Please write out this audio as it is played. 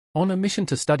On a mission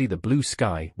to study the blue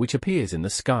sky which appears in the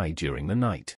sky during the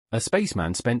night, a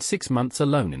spaceman spent 6 months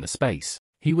alone in the space.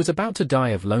 He was about to die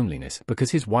of loneliness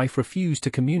because his wife refused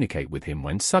to communicate with him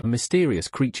when a mysterious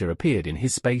creature appeared in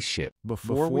his spaceship.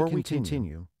 Before we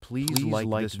continue, please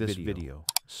like this video,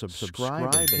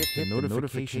 subscribe and hit the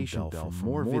notification bell for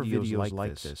more videos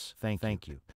like this. Thank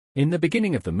you. In the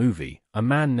beginning of the movie, a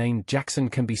man named Jackson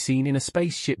can be seen in a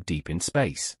spaceship deep in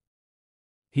space.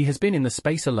 He has been in the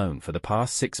space alone for the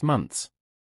past 6 months.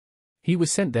 He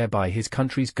was sent there by his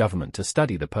country's government to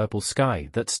study the purple sky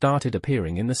that started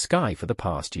appearing in the sky for the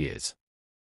past years.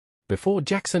 Before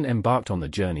Jackson embarked on the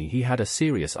journey, he had a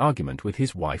serious argument with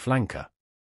his wife Lanka.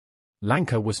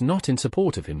 Lanka was not in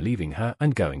support of him leaving her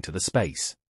and going to the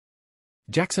space.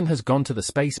 Jackson has gone to the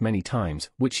space many times,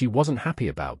 which she wasn't happy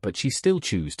about, but she still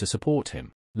chose to support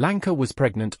him. Lanka was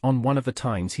pregnant on one of the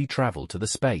times he traveled to the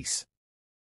space.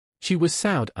 She was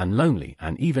sad and lonely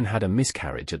and even had a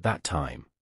miscarriage at that time.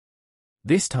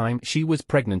 This time she was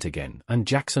pregnant again and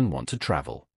Jackson wanted to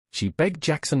travel. She begged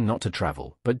Jackson not to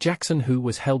travel, but Jackson, who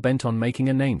was hell-bent on making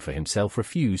a name for himself,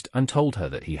 refused and told her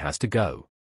that he has to go.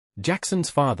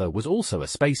 Jackson's father was also a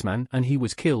spaceman and he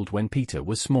was killed when Peter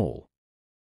was small.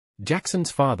 Jackson's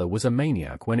father was a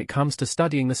maniac when it comes to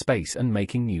studying the space and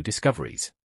making new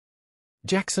discoveries.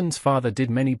 Jackson's father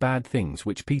did many bad things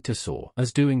which Peter saw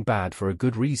as doing bad for a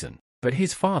good reason, but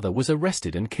his father was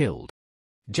arrested and killed.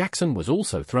 Jackson was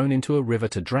also thrown into a river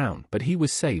to drown, but he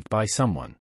was saved by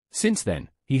someone. Since then,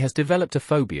 he has developed a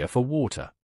phobia for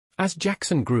water. As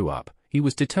Jackson grew up, he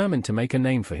was determined to make a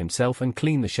name for himself and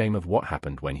clean the shame of what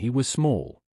happened when he was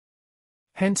small.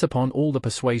 Hence, upon all the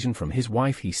persuasion from his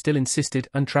wife, he still insisted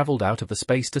and traveled out of the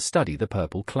space to study the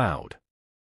purple cloud.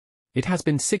 It has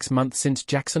been 6 months since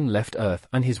Jackson left Earth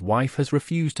and his wife has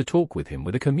refused to talk with him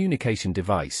with a communication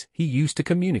device he used to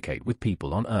communicate with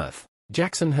people on Earth.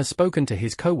 Jackson has spoken to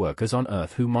his co-workers on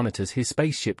Earth who monitors his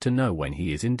spaceship to know when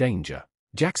he is in danger.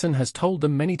 Jackson has told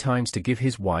them many times to give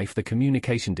his wife the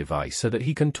communication device so that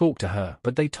he can talk to her,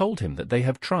 but they told him that they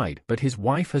have tried, but his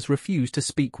wife has refused to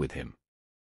speak with him.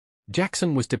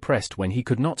 Jackson was depressed when he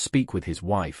could not speak with his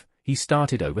wife. He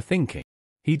started overthinking.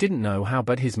 He didn't know how,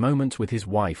 but his moments with his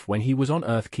wife when he was on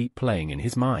Earth keep playing in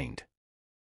his mind.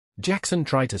 Jackson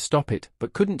tried to stop it,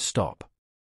 but couldn't stop.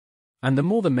 And the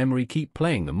more the memory keep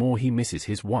playing, the more he misses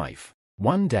his wife.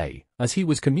 One day, as he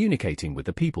was communicating with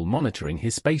the people monitoring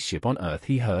his spaceship on Earth,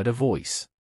 he heard a voice.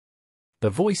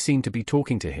 The voice seemed to be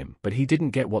talking to him, but he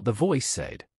didn't get what the voice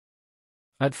said.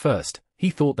 At first, he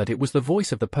thought that it was the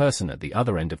voice of the person at the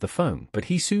other end of the phone, but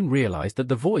he soon realized that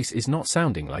the voice is not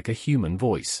sounding like a human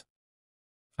voice.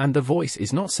 And the voice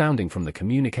is not sounding from the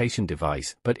communication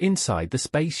device, but inside the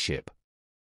spaceship.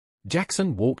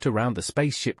 Jackson walked around the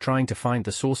spaceship trying to find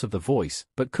the source of the voice,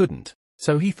 but couldn't.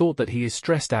 So he thought that he is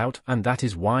stressed out and that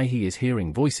is why he is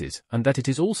hearing voices, and that it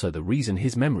is also the reason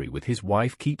his memory with his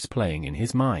wife keeps playing in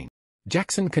his mind.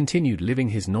 Jackson continued living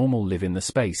his normal life in the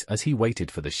space as he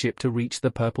waited for the ship to reach the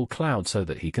purple cloud so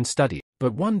that he can study.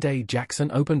 But one day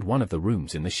Jackson opened one of the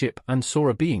rooms in the ship and saw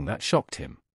a being that shocked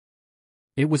him.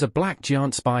 It was a black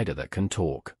giant spider that can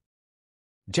talk.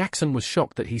 Jackson was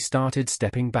shocked that he started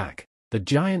stepping back. The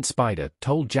giant spider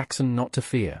told Jackson not to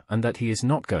fear and that he is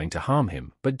not going to harm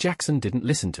him, but Jackson didn't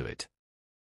listen to it.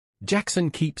 Jackson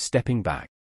keeps stepping back.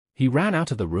 He ran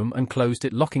out of the room and closed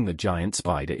it, locking the giant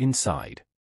spider inside.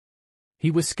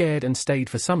 He was scared and stayed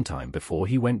for some time before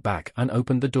he went back and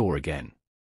opened the door again.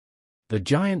 The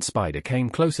giant spider came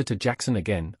closer to Jackson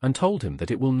again and told him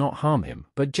that it will not harm him,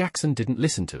 but Jackson didn't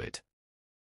listen to it.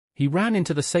 He ran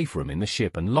into the safe room in the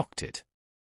ship and locked it.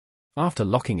 After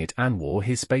locking it, Anne wore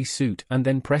his spacesuit and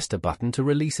then pressed a button to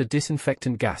release a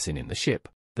disinfectant gas in the ship.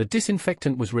 The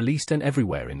disinfectant was released and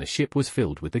everywhere in the ship was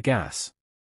filled with the gas.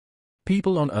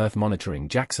 People on Earth monitoring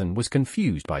Jackson was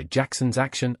confused by Jackson's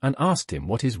action and asked him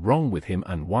what is wrong with him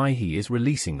and why he is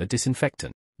releasing the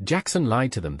disinfectant. Jackson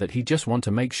lied to them that he just want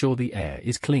to make sure the air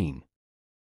is clean.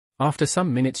 After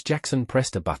some minutes, Jackson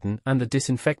pressed a button and the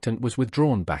disinfectant was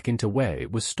withdrawn back into where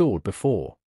it was stored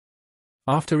before.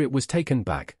 After it was taken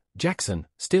back, Jackson,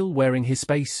 still wearing his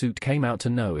spacesuit, came out to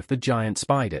know if the giant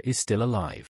spider is still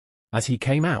alive. As he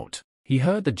came out, he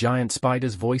heard the giant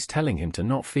spider's voice telling him to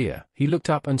not fear. He looked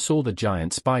up and saw the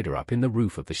giant spider up in the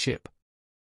roof of the ship.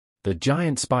 The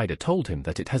giant spider told him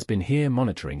that it has been here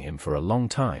monitoring him for a long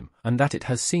time, and that it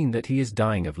has seen that he is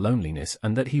dying of loneliness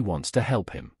and that he wants to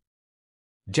help him.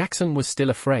 Jackson was still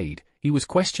afraid. He was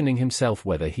questioning himself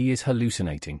whether he is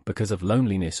hallucinating because of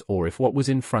loneliness or if what was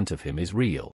in front of him is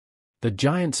real. The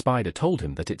giant spider told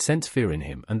him that it sensed fear in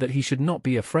him and that he should not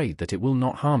be afraid, that it will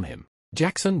not harm him.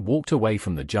 Jackson walked away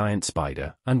from the giant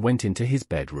spider and went into his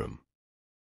bedroom.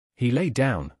 He lay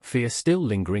down, fear still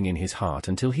lingering in his heart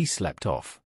until he slept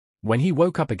off. When he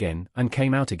woke up again and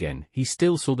came out again, he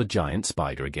still saw the giant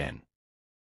spider again.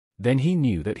 Then he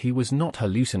knew that he was not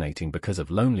hallucinating because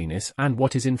of loneliness and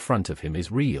what is in front of him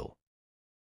is real.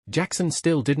 Jackson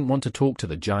still didn't want to talk to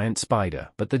the giant spider,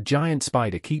 but the giant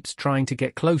spider keeps trying to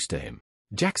get close to him.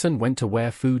 Jackson went to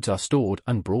where foods are stored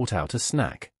and brought out a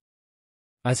snack.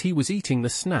 As he was eating the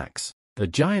snacks, the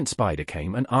giant spider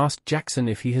came and asked Jackson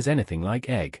if he has anything like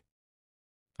egg,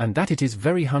 and that it is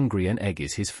very hungry and egg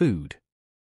is his food.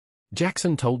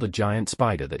 Jackson told the giant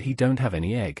spider that he don't have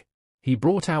any egg. He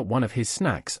brought out one of his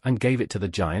snacks and gave it to the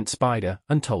giant spider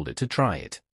and told it to try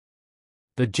it.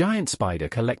 The giant spider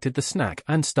collected the snack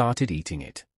and started eating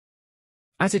it.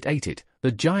 As it ate it,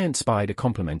 the giant spider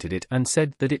complimented it and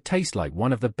said that it tastes like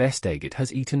one of the best egg it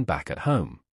has eaten back at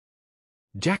home.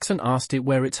 Jackson asked it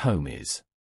where its home is,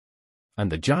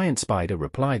 and the giant spider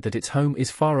replied that its home is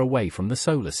far away from the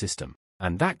solar system,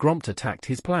 and that Gromp attacked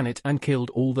his planet and killed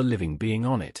all the living being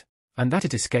on it, and that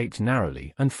it escaped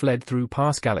narrowly and fled through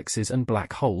past galaxies and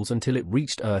black holes until it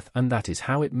reached Earth, and that is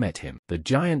how it met him. The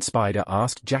giant spider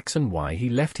asked Jackson why he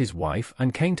left his wife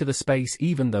and came to the space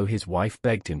even though his wife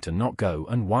begged him to not go,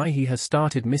 and why he has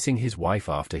started missing his wife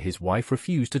after his wife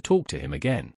refused to talk to him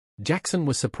again. Jackson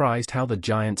was surprised how the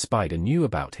giant spider knew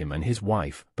about him and his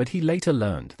wife, but he later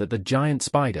learned that the giant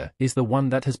spider is the one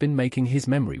that has been making his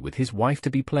memory with his wife to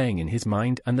be playing in his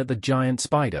mind, and that the giant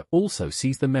spider also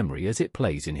sees the memory as it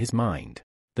plays in his mind.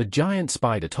 The giant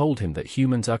spider told him that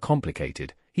humans are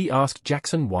complicated. He asked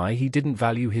Jackson why he didn't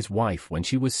value his wife when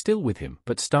she was still with him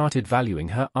but started valuing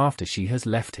her after she has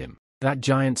left him. That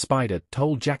giant spider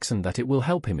told Jackson that it will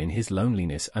help him in his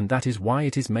loneliness, and that is why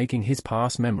it is making his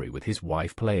past memory with his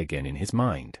wife play again in his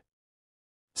mind.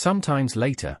 Sometimes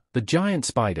later, the giant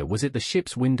spider was at the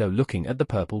ship's window looking at the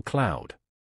purple cloud.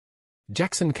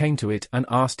 Jackson came to it and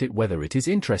asked it whether it is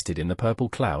interested in the purple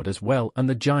cloud as well, and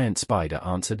the giant spider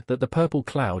answered that the purple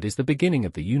cloud is the beginning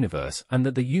of the universe and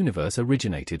that the universe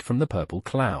originated from the purple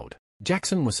cloud.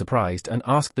 Jackson was surprised and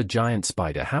asked the giant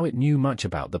spider how it knew much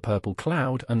about the purple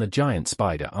cloud, and the giant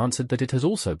spider answered that it has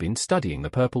also been studying the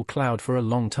purple cloud for a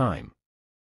long time.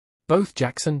 Both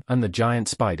Jackson and the giant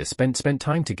spider spent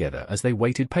time together as they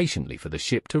waited patiently for the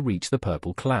ship to reach the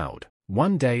purple cloud.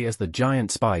 One day, as the giant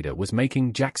spider was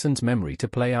making Jackson's memory to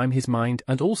play in his mind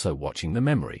and also watching the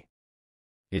memory,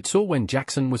 it saw when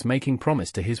Jackson was making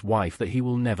promise to his wife that he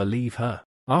will never leave her.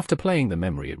 After playing the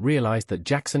memory, it realized that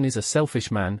Jackson is a selfish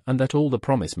man and that all the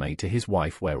promise made to his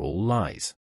wife were all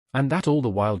lies. And that all the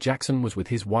while Jackson was with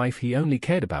his wife, he only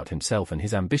cared about himself and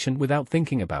his ambition without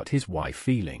thinking about his wife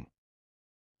feeling.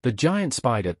 The giant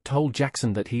spider told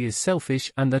Jackson that he is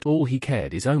selfish and that all he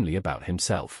cared is only about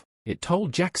himself. It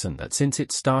told Jackson that since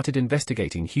it started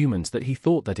investigating humans that he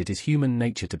thought that it is human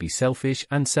nature to be selfish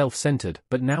and self-centered,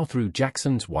 but now through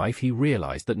Jackson's wife he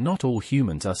realized that not all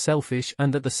humans are selfish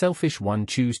and that the selfish one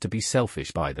choose to be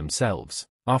selfish by themselves.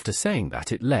 After saying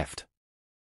that, it left.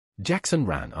 Jackson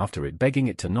ran after it, begging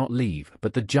it to not leave,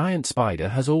 but the giant spider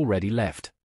has already left.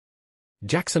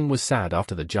 Jackson was sad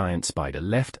after the giant spider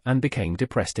left and became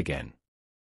depressed again.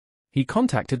 He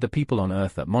contacted the people on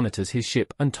Earth that monitors his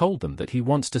ship and told them that he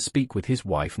wants to speak with his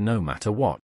wife no matter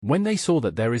what. When they saw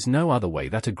that there is no other way,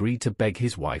 that agreed to beg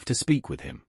his wife to speak with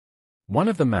him. One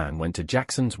of the men went to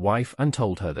Jackson's wife and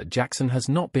told her that Jackson has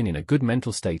not been in a good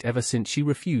mental state ever since she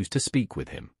refused to speak with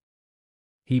him.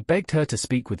 He begged her to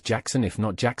speak with Jackson, if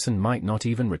not Jackson might not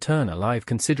even return alive,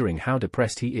 considering how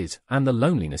depressed he is and the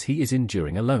loneliness he is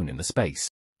enduring alone in the space.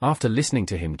 After listening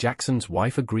to him, Jackson's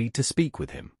wife agreed to speak with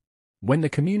him. When the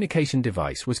communication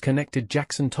device was connected,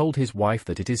 Jackson told his wife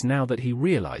that it is now that he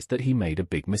realized that he made a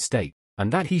big mistake,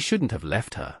 and that he shouldn't have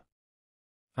left her.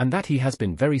 And that he has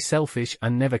been very selfish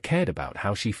and never cared about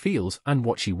how she feels and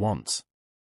what she wants.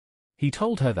 He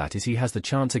told her that as he has the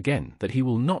chance again, that he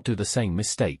will not do the same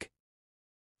mistake.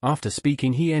 After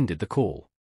speaking, he ended the call.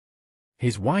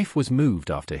 His wife was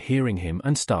moved after hearing him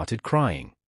and started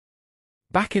crying.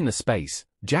 Back in the space,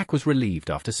 Jack was relieved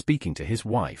after speaking to his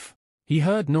wife. He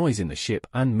heard noise in the ship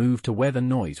and moved to where the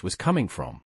noise was coming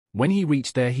from. When he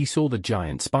reached there, he saw the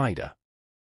giant spider.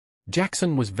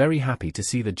 Jackson was very happy to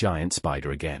see the giant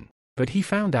spider again, but he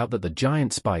found out that the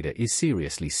giant spider is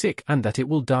seriously sick and that it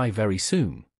will die very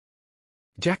soon.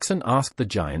 Jackson asked the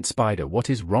giant spider what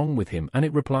is wrong with him, and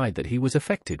it replied that he was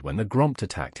affected when the Gromp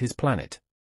attacked his planet,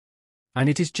 and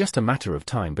it is just a matter of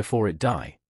time before it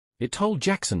die. It told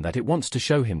Jackson that it wants to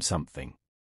show him something.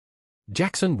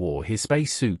 Jackson wore his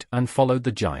space suit and followed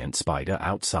the giant spider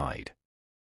outside.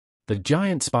 The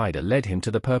giant spider led him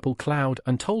to the purple cloud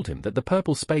and told him that the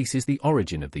purple space is the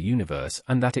origin of the universe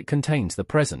and that it contains the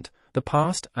present, the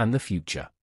past, and the future.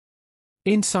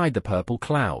 Inside the purple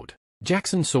cloud,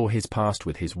 Jackson saw his past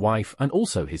with his wife and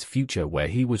also his future where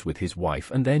he was with his wife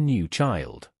and their new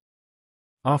child.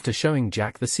 After showing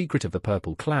Jack the secret of the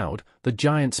purple cloud, the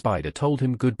giant spider told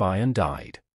him goodbye and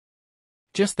died.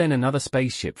 Just then another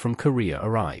spaceship from Korea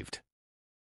arrived.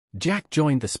 Jack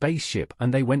joined the spaceship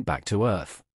and they went back to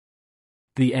Earth.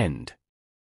 The end.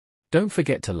 Don't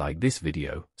forget to like this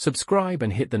video, subscribe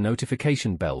and hit the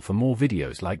notification bell for more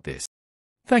videos like this.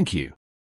 Thank you.